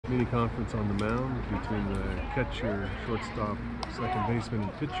mini conference on the mound between the catcher, shortstop, second baseman,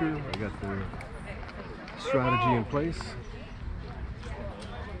 and pitcher. I got their strategy in place.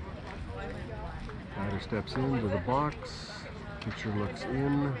 Batter steps into the box. Pitcher looks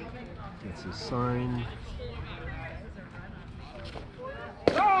in, gets his sign.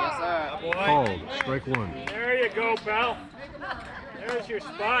 Yes, sir. Called. Strike one. There you go, pal. There's your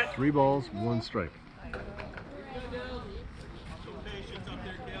spot. 3 balls, 1 strike.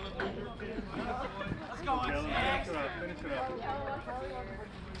 Let's go on, finish it up.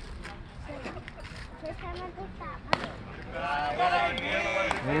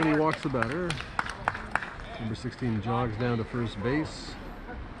 And he walks the batter. Number 16 jogs down to first base.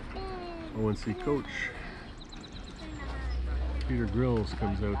 ONC coach Peter Grills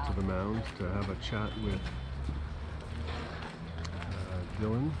comes out to the mound to have a chat with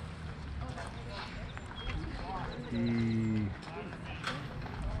Dylan.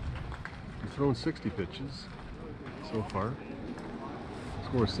 He's thrown 60 pitches so far.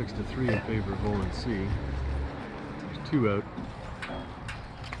 Score 6-3 in favor of ONC. There's 2 out.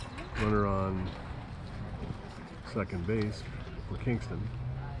 Runner on second base for Kingston.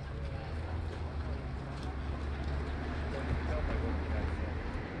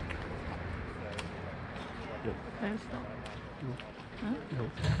 Yep. No. Huh? No.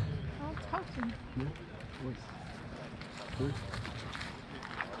 I'll talk to him. Yeah. Wait. Good.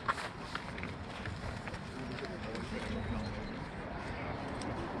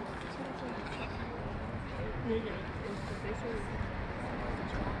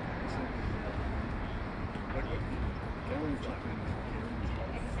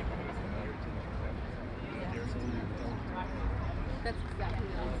 That's exactly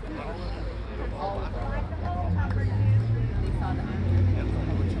what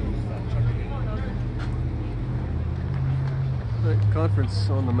Right, conference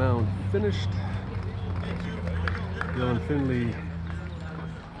on the mound finished. Dylan Finley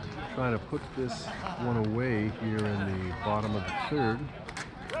trying to put this one away here in the bottom of the third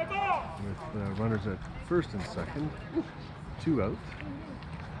with runners at first and second. 2 out.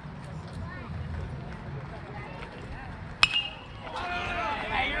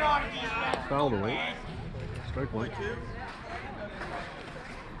 Fouled away. Strike one.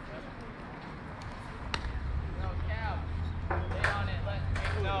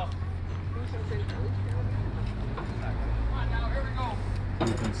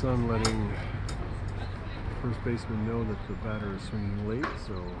 Ethan Sun letting first baseman know that the batter is swinging late,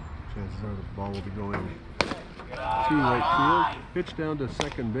 so chances are the ball will be going to right field. Pitch down to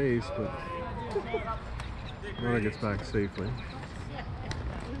second base, but runner gets back safely.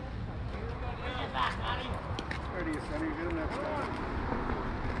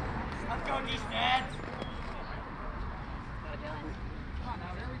 Let's go, D-Stats.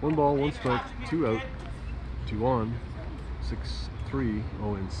 1 ball, 1 strike, 2 out, 2 on, 6-3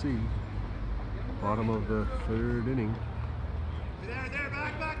 ONC. Bottom of the third inning.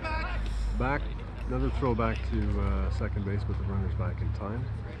 Back, another throw back to second base, but the runner's back in time.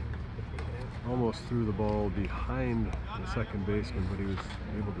 Almost threw the ball behind the second baseman, but he was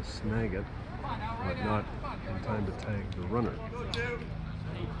able to snag it, but not in time to tag the runner.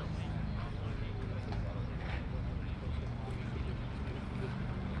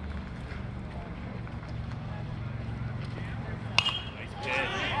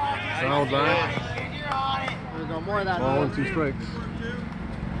 Foul back. There's no more of that. Ball and 2 strikes.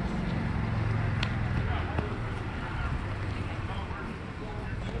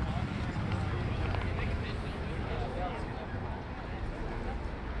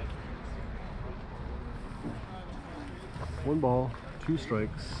 One ball, 2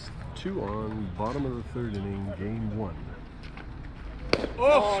 strikes, 2 on, bottom of the third inning, game 1.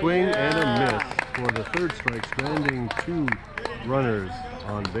 Swing and a miss for the third strike, stranding 2 runners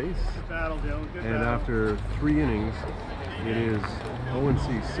on base. And after 3 innings, it is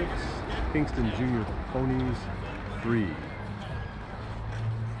ONC 6, Kingston Junior Ponies 3.